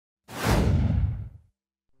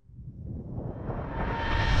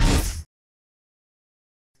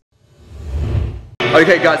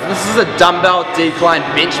Okay guys, this is a dumbbell decline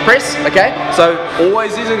bench press, okay? So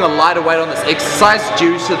always using a lighter weight on this exercise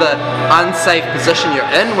due to the unsafe position you're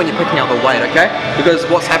in when you're picking up the weight, okay? Because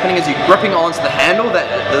what's happening is you're gripping onto the handle that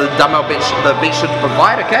the dumbbell bench, should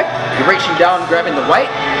provide, okay? You're reaching down, grabbing the weight,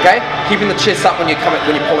 okay? Keeping the chest up when you're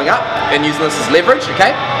pulling up and using this as leverage,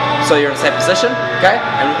 okay? So you're in a safe position, okay?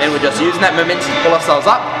 And we're just using that momentum to pull ourselves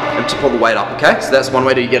up and to pull the weight up, okay? So that's one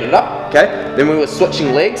way to get it up, okay? Then we were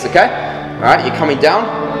switching legs, okay? Alright, you're coming down,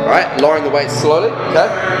 alright, lowering the weight slowly, okay?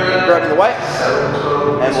 Grabbing the weight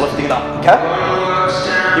and lifting it up, okay?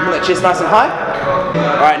 Keeping that chest nice and high.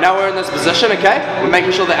 Alright, now we're in this position, okay? We're making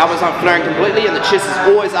sure the elbows aren't flaring completely and the chest is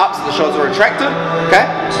always up so the shoulders are retracted, okay?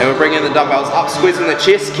 And we're bringing the dumbbells up, squeezing the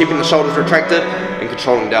chest, keeping the shoulders retracted and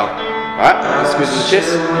controlling down. Alright, squeezing the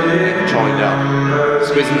chest, controlling down.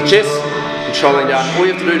 Squeezing the chest, controlling down. All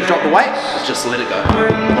you have to do to drop the weight is just let it go.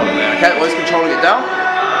 Bottom there, okay? Always controlling it down.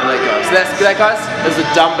 And let go. So that guys is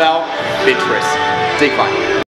a dumbbell bench press decline.